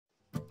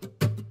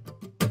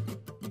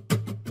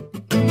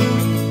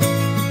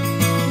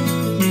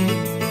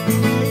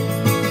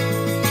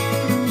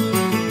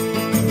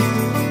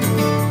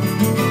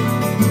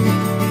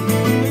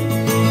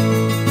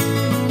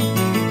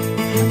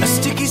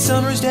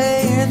summer's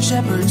day in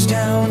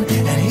Shepherdstown,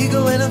 and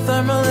Eagle in a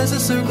thermal is a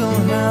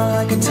circling around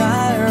like a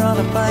tire on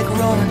a bike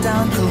rolling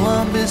down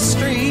Columbus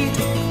Street.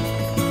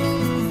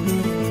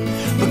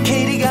 But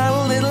Katie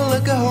got a little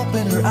look of hope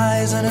in her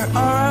eyes, and her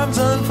arms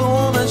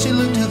unfold, and she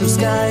looked to the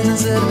skies and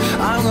said,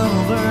 I'm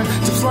gonna learn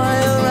to fly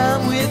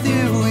around with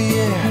you,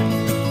 yeah.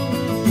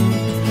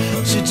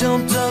 She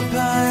jumped up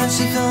high and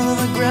she fell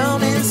to the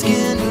ground and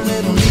skinned her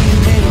little knee,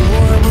 made a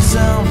horrible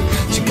sound.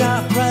 She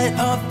got right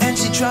up and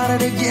she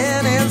tried it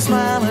again, and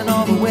smiling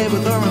all the way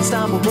with her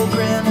unstoppable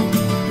grin.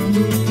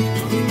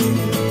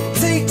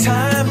 Take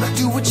time,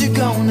 do what you're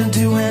gonna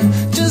do, and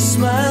just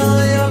smile,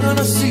 you're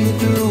gonna see it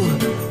through.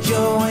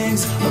 Your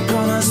wings are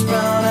gonna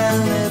sprout and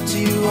lift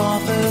you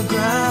off the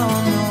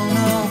ground. Oh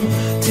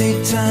no,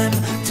 take time,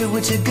 do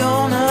what you're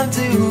gonna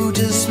do,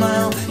 just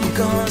smile, you're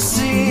gonna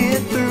see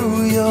it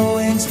through. Your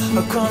wings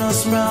are gonna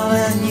sprout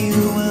and you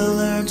will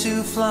learn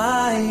to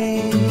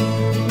fly.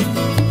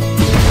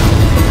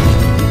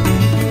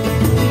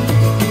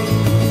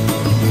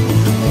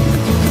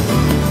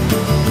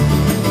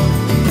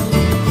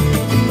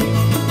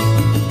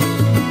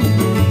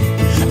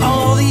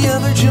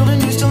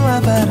 Children used to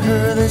laugh at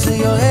her. They say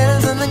your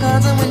head is in the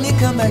clouds, and when you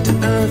come back to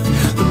earth,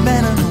 the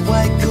men in the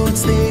white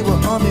coats, they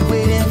will all be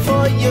waiting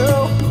for you.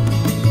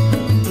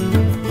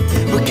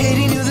 But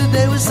Katie knew that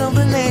there was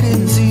something they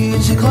didn't see,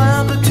 and she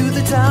climbed up to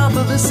the top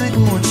of the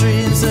sycamore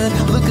tree and said,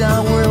 look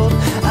out world,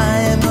 I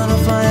am gonna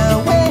fly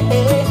away.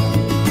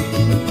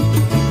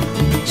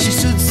 She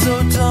stood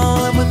so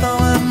tall, and with all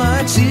her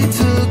might she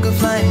took a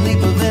flying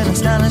leap of an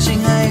astonishing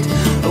height.